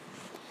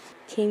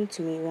came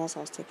to me whilst I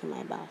was taking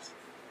my bath.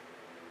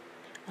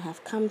 I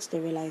have come to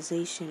the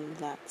realization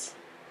that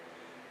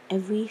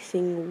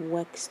everything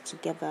works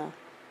together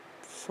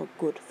for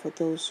good for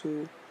those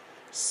who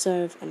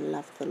serve and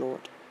love the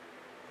Lord.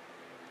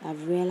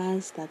 I've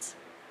realized that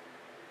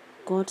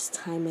God's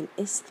timing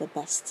is the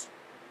best,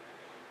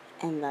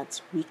 and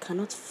that we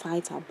cannot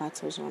fight our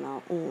battles on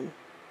our own.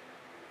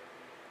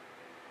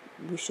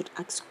 We should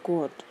ask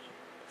God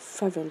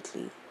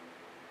fervently,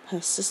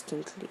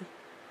 persistently.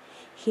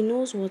 He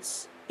knows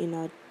He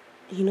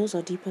knows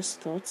our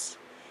deepest thoughts.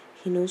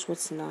 He knows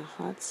what's in our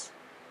hearts.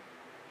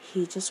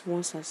 He just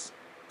wants us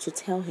to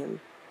tell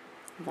Him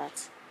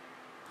that,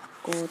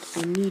 God,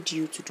 I need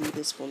you to do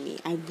this for me.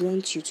 I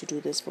want you to do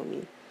this for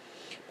me.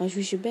 But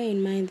we should bear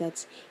in mind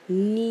that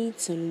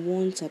needs and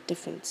wants are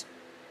different.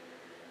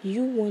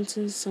 You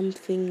wanting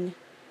something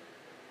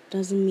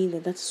doesn't mean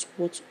that that's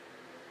what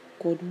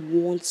God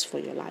wants for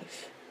your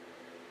life.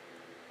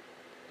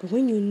 But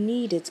when you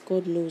need it,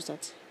 God knows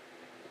that,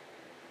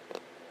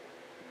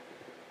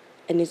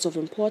 and it's of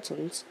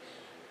importance,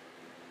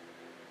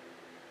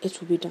 it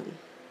will be done.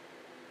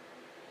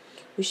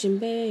 We should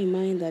bear in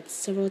mind that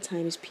several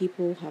times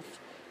people have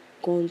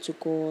gone to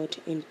God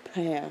in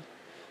prayer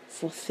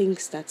for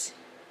things that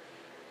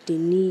they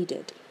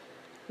needed.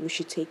 We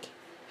should take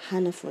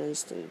Hannah, for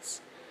instance.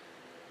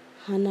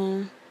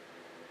 Hannah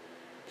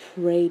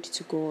prayed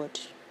to God.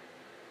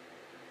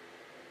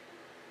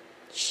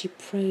 She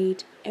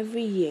prayed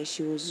every year.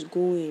 She was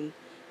going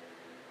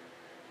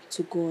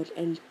to God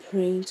and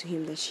praying to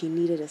Him that she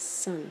needed a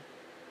son.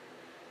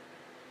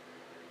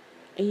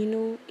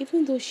 And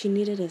even though she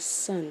needed a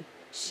son,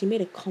 she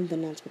made a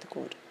covenant with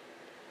God.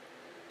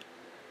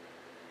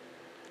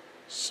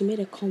 She made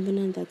a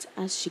covenant that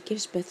as she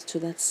gives birth to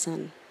that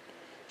son,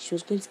 she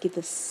was going to give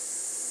the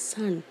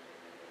son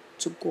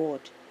to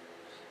God,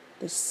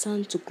 the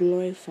son to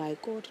glorify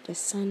God, the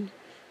son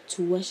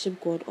to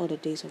worship God all the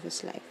days of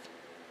his life.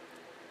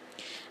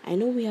 I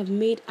know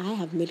I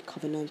have made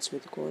covenants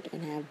with God,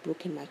 and I have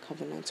broken my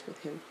covenants with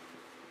Him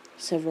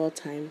several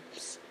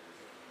times.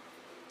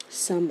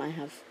 Some I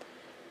have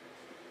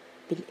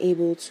been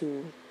able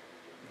to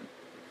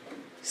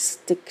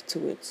stick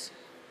to it.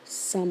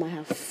 Some I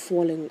have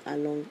fallen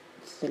along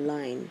the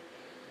line.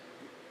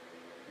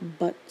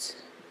 But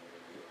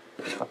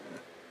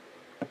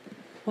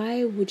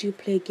why would you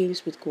play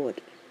games with God?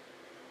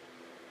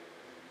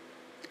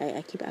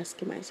 I keep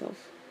asking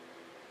myself,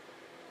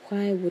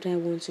 why would I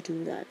want to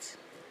do that?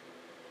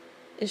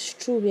 It's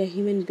true, we are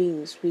human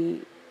beings.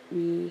 We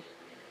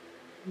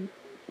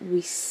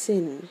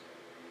sin.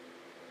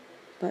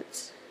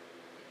 But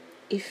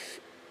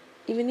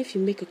even if you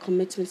make a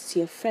commitment to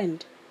your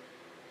friend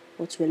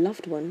or to a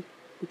loved one,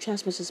 you try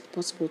as much as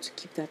possible to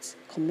keep that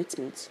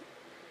commitment.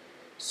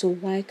 So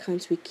why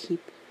can't we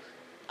keep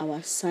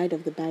our side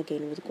of the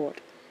bargain with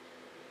God?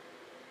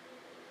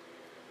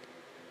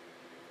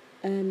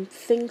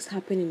 Things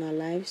happen in our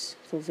lives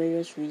for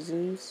various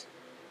reasons,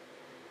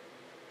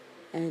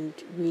 and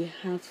we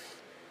have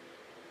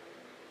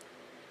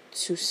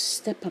to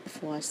step up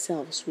for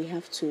ourselves. We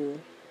have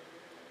to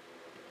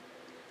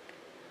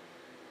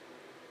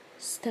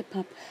step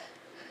up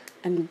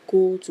and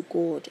go to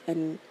God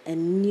and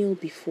kneel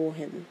before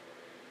Him.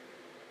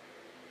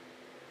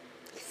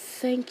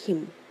 Thank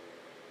Him.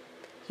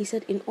 He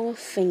said, in all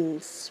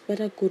things,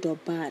 whether good or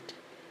bad,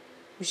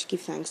 we should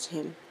give thanks to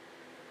Him.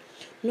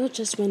 Not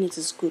just when it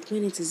is good,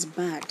 when it is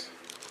bad,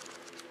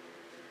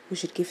 we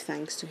should give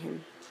thanks to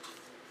Him.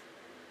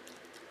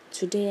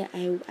 Today,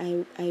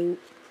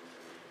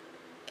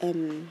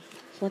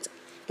 what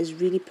is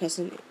really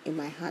present in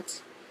my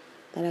heart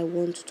that I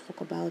want to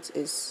talk about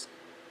is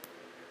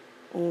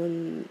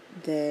on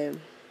the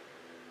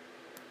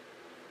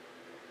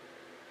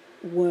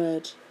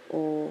word,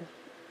 or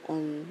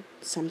on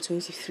Psalm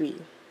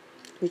 23,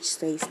 which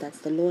says that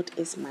the Lord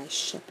is my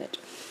shepherd.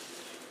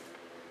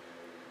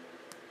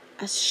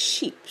 As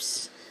sheep,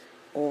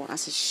 or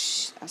as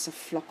a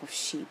flock of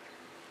sheep,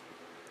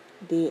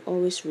 they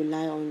always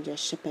rely on their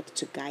shepherd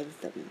to guide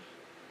them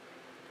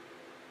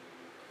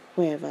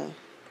wherever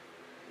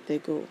they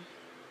go.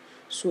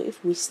 So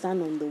if we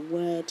stand on the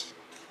word,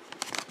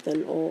 the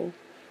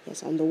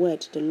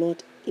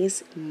Lord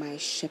is my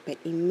shepherd,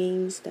 it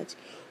means that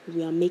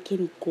we are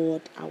making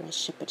God our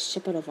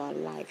shepherd of our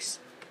lives.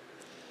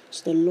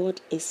 So the Lord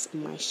is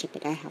my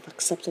shepherd. I have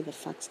accepted the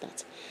fact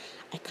that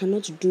I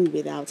cannot do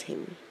without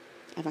Him.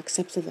 I've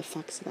accepted the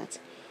fact that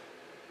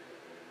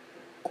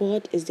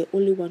God is the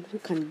only one who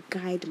can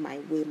guide my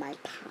way, my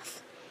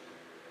path,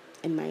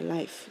 in my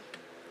life.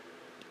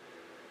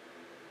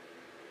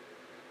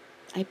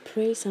 I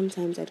pray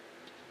sometimes that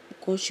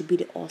God should be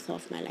the author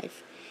of my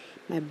life.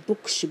 My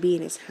book should be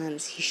in His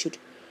hands. He should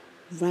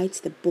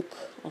write the book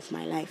of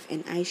my life,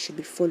 and I should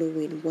be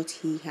following what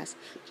He has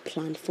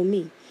planned for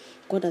me.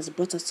 God has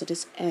brought us to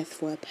this earth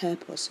for a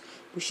purpose.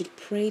 We should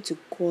pray to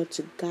God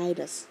to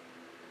guide us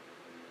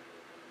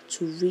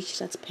to reach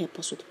that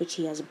purpose with which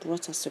He has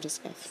brought us to this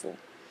earth for.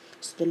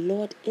 So the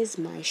Lord is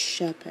my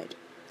shepherd.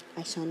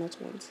 I shall not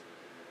want.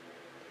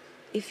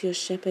 If your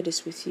shepherd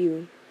is with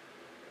you,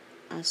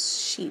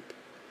 as sheep,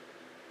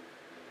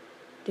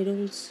 they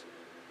don't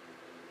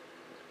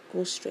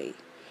go stray.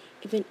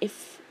 Even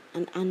if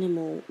an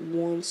animal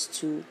wants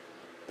to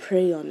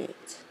prey on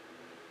it,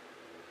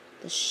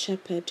 the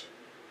shepherd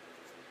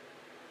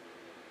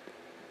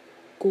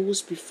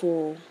goes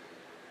before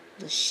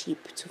the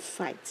sheep to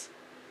fight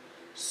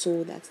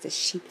so that the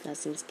sheep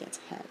doesn't get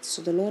hurt.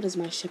 So the Lord is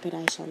my shepherd,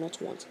 I shall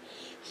not want.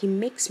 He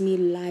makes me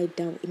lie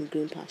down in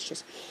green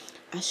pastures.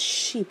 As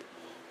sheep,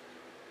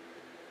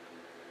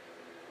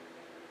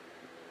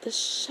 the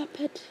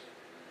shepherd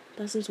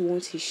doesn't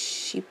want his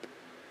sheep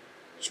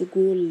to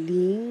go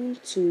lean,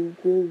 to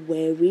go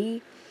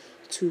weary,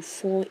 to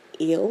fall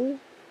ill.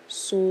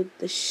 So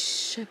the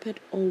shepherd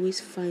always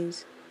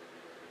finds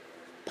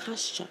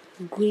pasture,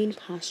 green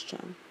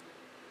pasture,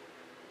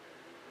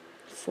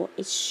 for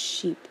its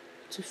sheep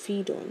to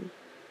feed on.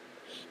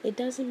 It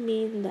doesn't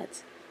mean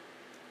that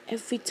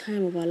every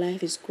time of our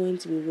life is going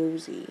to be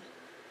rosy,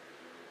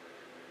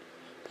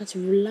 but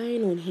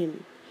relying on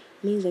him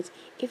means that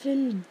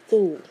even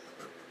though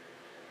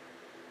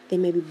there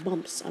may be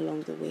bumps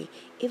along the way,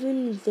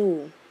 even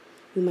though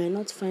you might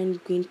not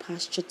find green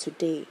pasture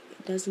today,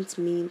 it doesn't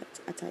mean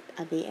that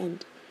at the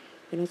end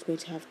you're not going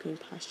to have green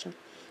pasture.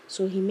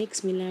 So he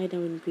makes me lie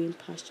down in green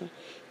pasture.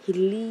 He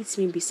leads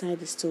me beside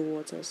the still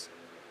waters.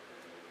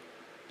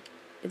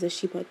 If the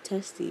sheep are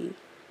thirsty,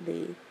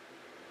 they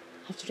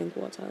have to drink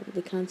water.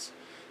 They can't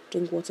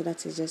drink water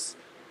that is just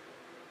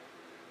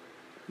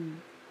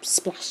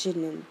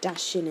splashing and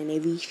dashing and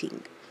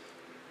everything.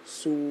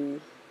 So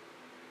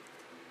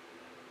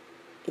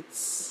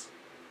it's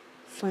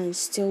find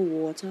still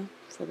water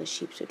for the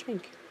sheep to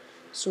drink.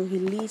 So he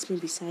leads me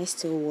beside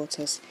still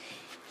waters.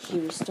 He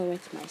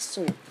restoreth my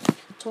soul.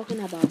 Talking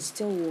about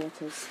still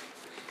waters,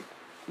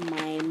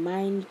 my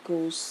mind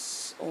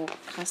goes or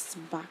casts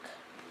back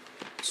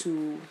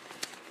to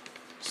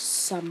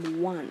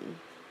Psalm 1,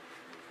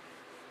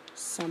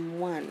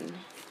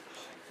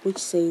 which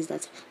says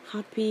that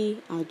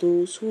happy are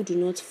those who do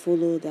not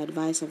follow the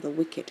advice of the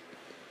wicked,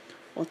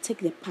 or take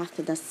the path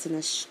that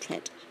sinners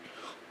tread,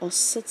 or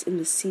sit in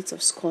the seats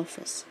of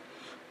scoffers,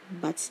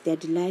 but their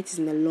delight is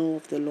in the law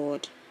of the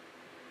Lord,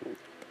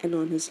 and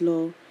on his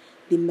law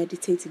they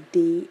meditate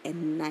day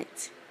and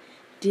night.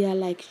 They are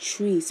like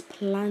trees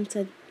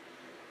planted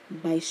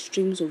by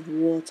streams of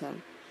water,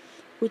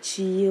 which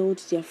yield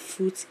their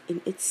fruit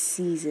in its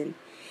season,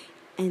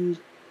 and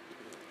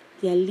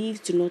their leaves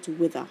do not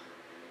wither.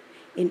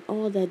 In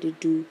all that they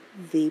do,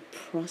 they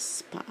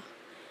prosper.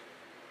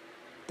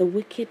 The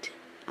wicked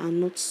are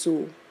not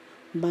so,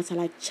 but are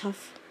like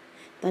chaff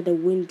that the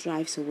wind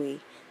drives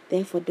away.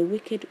 Therefore the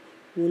wicked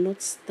will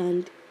not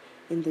stand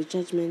in the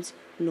judgment,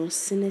 nor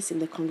sinners in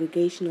the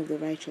congregation of the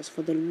righteous.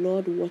 For the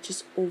Lord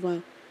watches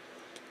over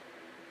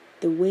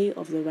the way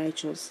of the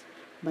righteous,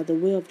 but the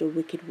way of the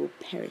wicked will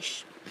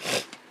perish.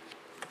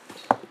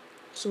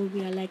 So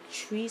we are like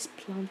trees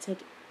planted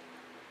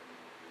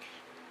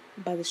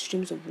by the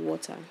streams of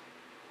water,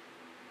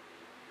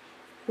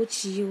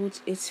 which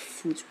yield its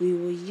fruit. We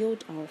will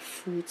yield our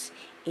fruits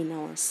in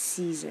our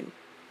season.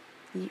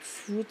 The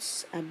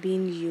fruits are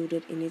being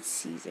yielded in its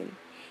season.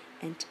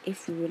 And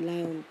if we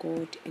rely on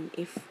God, and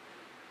if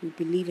we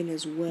believe in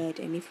his word,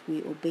 and if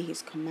we obey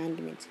his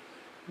commandments,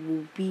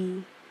 we'll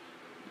be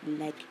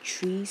like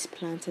trees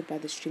planted by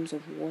the streams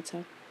of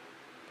water,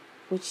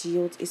 which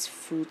yields its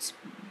fruit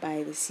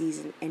by the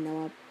season, and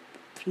our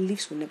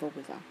leaves will never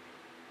wither.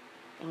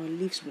 Our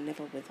leaves will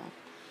never wither.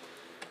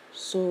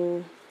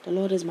 So the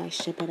Lord is my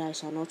shepherd, I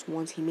shall not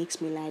want. He makes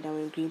me lie down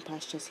in green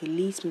pastures. He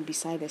leads me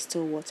beside the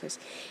still waters.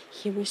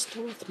 He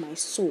restoreth my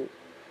soul.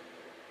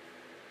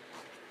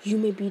 You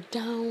may be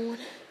down.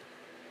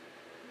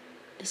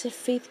 They say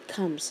faith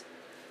comes,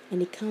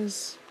 and it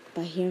comes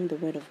by hearing the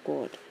word of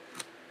God.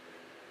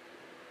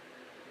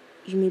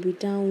 You may be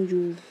down,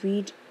 you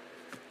read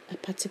a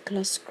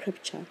particular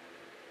scripture,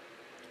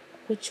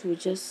 which will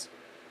just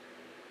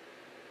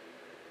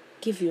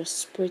give your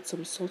spirit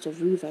some sort of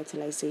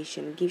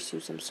revitalization, gives you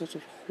some sort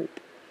of hope.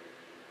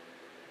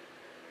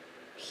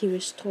 He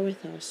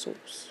restoreth our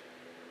souls.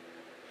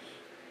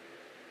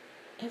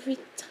 Every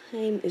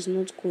time is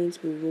not going to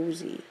be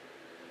rosy,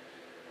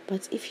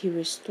 but if he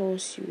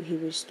restores you, he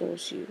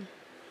restores you.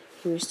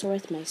 He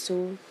restoreth my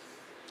soul.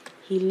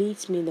 He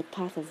leads me in the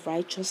path of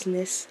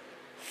righteousness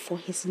for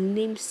his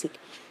name's sake.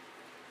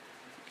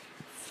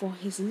 For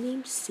his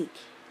name's sake.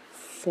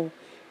 For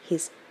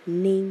his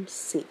name's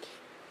sake.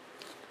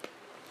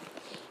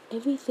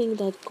 Everything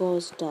that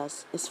God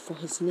does is for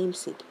his name's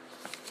sake,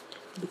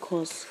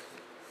 because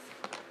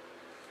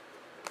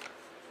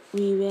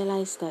we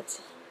realize that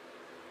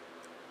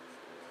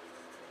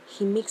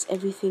he makes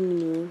everything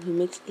new.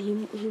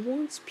 He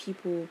wants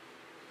people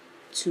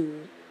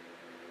to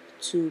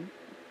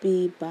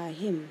be by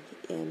him.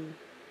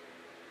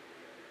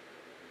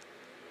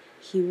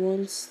 He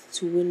wants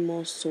to win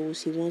more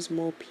souls. He wants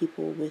more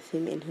people with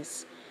him in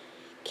his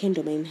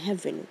kingdom, in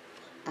heaven,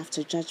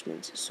 after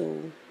judgment.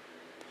 So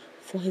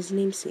for his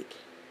name's sake,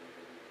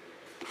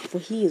 for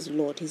he is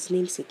Lord, his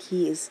name's sake,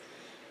 he's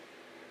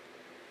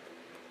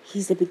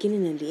the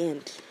beginning and the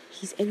end.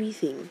 He's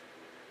everything.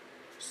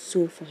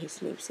 So for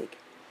his name's sake,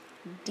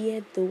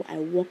 dear though I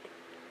walk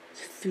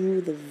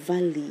through the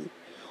valley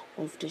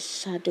of the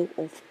shadow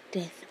of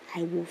death,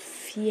 I will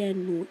fear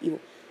no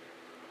evil.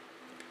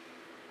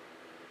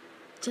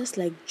 Just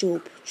like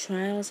Job,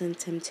 trials and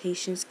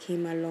temptations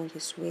came along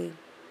his way.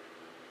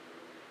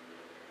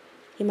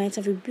 He might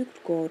have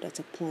rebuked God at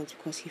a point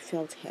because he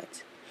felt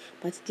hurt.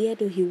 But there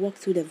though he walked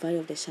through the valley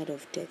of the shadow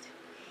of death,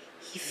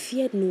 he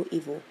feared no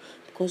evil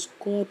because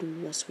God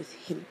was with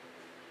him.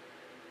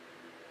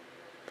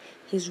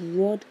 His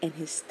rod and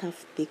his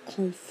staff, they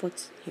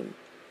comfort him.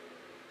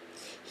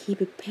 He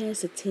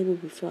prepares a table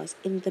before us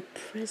in the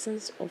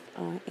presence of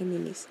our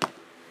enemies.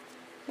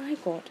 My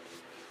God,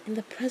 in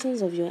the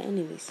presence of your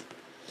enemies.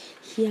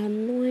 He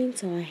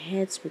anoints our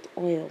heads with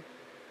oil.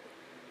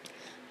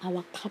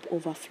 Our cup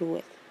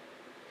overfloweth.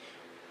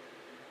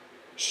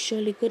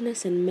 Surely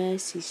goodness and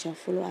mercy shall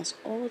follow us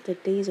all the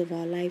days of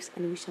our lives,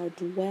 and we shall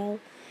dwell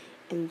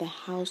in the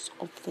house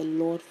of the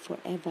Lord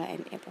forever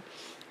and ever.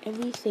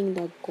 Everything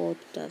that God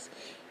does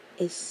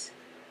is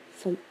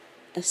from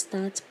a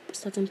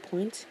starting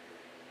point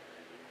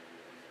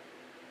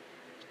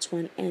to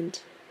an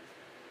end.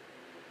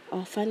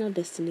 Our final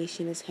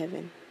destination is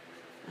heaven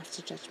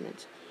after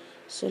judgment.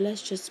 So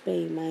let's just bear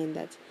in mind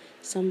that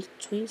Psalm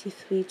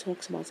 23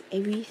 talks about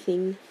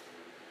everything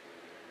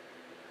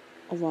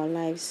of our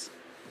lives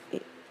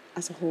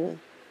as a whole.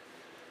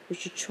 We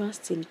should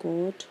trust in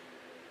God.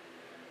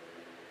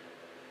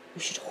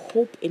 We should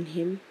hope in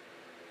Him.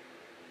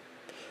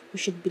 We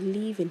should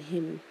believe in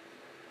Him.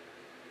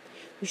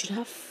 We should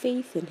have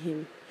faith in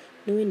Him,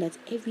 knowing that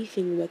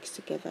everything works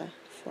together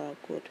for our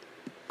good,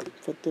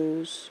 for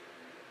those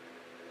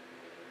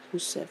who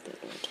serve the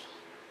Lord.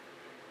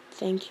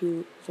 Thank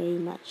you very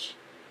much.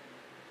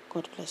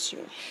 God bless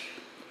you.